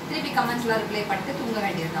சாப்பிட்டுட்டு திருப்பி கமெண்ட்ஸ்லாம் ரிப்ளை பண்ணிட்டு தூங்க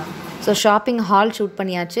வேண்டியது தான். ஸோ ஷாப்பிங் ஹால் ஷூட்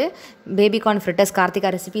பண்ணியாச்சு. Baby corn fritters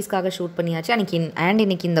Karthika ரெசிபீஸ்க்காக shoot பண்ணியாச்சு.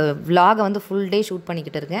 இன்றைக்கி இந்த விலாகை வந்து ஃபுல் டே ஷூட்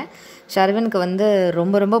பண்ணிக்கிட்டு இருக்கேன். ஷர்வினுக்கு வந்து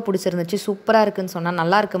ரொம்ப பிடிச்சிருந்துச்சு. சூப்பராக இருக்குன்னு சொன்னால்,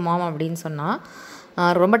 நல்லா இருக்கு மாம் அப்படின்னு சொன்னால்.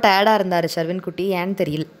 ரொம்ப டயர்டாக இருந்தார் ஷர்வின் குட்டி.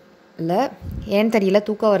 ஏன்னு தெரியல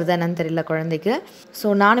தூக்கம் வருதா என்னன்னு தெரியல குழந்தைக்கு. ஸோ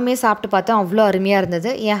நானுமே சாப்பிட்டு பார்த்தேன், அவ்வளோ அருமையாக இருந்தது.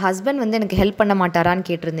 என் ஹஸ்பண்ட் வந்து எனக்கு ஹெல்ப் பண்ண மாட்டாரான்னு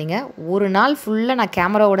கேட்டிருந்தீங்க. ஒரு நாள் ஃபுல்லாக நான்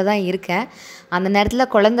கேமராவோட தான் இருக்கேன். அந்த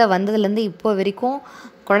நேரத்தில் குழந்தை வந்ததுலேருந்து இப்போ வரைக்கும்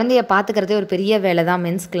குழந்தைய பார்த்துக்கிறதே ஒரு பெரிய வேலை தான்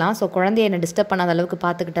மென்ஸ்க்கெலாம். ஸோ குழந்தைய என்னை டிஸ்டர்ப் பண்ணாத அளவுக்கு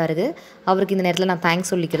பார்த்துக்கிட்டாரு. அவருக்கு இந்த நேரத்தில் நான்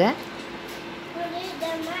தேங்க்ஸ் சொல்லிக்கிறேன்.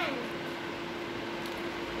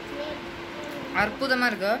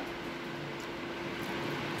 அற்புதமாக இருக்கு,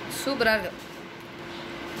 சூப்பராக இருக்குது,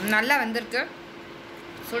 நல்லா வந்திருக்கு.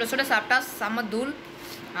 சுட சுட சாப்பிட்டா செம்ம தூள்,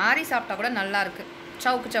 ஆறி சாப்பிட்டா கூட நல்லா இருக்குது.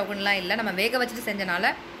 சவுக்குன்னெலாம் இல்லை, நம்ம வேக வச்சுட்டு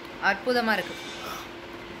செஞ்சனால அற்புதமாக இருக்குது.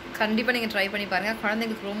 கண்டிப்பாக நீங்கள் ட்ரை பண்ணி பாருங்கள்.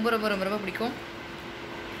 குழந்தைங்களுக்கு ரொம்ப பிடிக்கும்.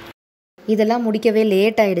 இதெல்லாம் முடிக்கவே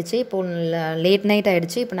லேட் ஆகிடுச்சு. இப்போது லேட் நைட்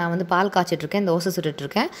ஆகிடுச்சு. இப்போ நான் வந்து பால் காய்ச்சிட்ருக்கேன், தோசை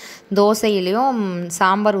சுட்டுட்ருக்கேன். தோசையிலையும்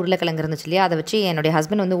சாம்பார் உருளைக்கிழங்கு இருந்துச்சு இல்லையா, அதை வச்சு என்னுடைய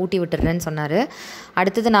ஹஸ்பண்ட் வந்து ஊட்டி விட்டுறேன்னு சொன்னார்.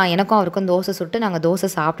 அடுத்தது நான் எனக்கும் அவருக்கும் தோசை சுட்டு நாங்கள் தோசை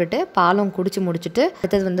சாப்பிட்டுட்டு பாலும் குடிச்சு முடிச்சுட்டு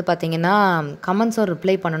அடுத்தது வந்து பார்த்திங்கன்னா கமெண்ட்ஸும்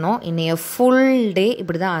ரிப்ளை பண்ணணும். இன்னைய ஃபுல் டே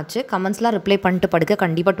இப்படி தான் ஆச்சு. கமெண்ட்ஸ்லாம் ரிப்ளை பண்ணிட்டு படுக்க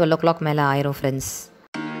கண்டிப்பாக 12 o'clock மேலே ஆயிரும் ஃப்ரெண்ட்ஸ்.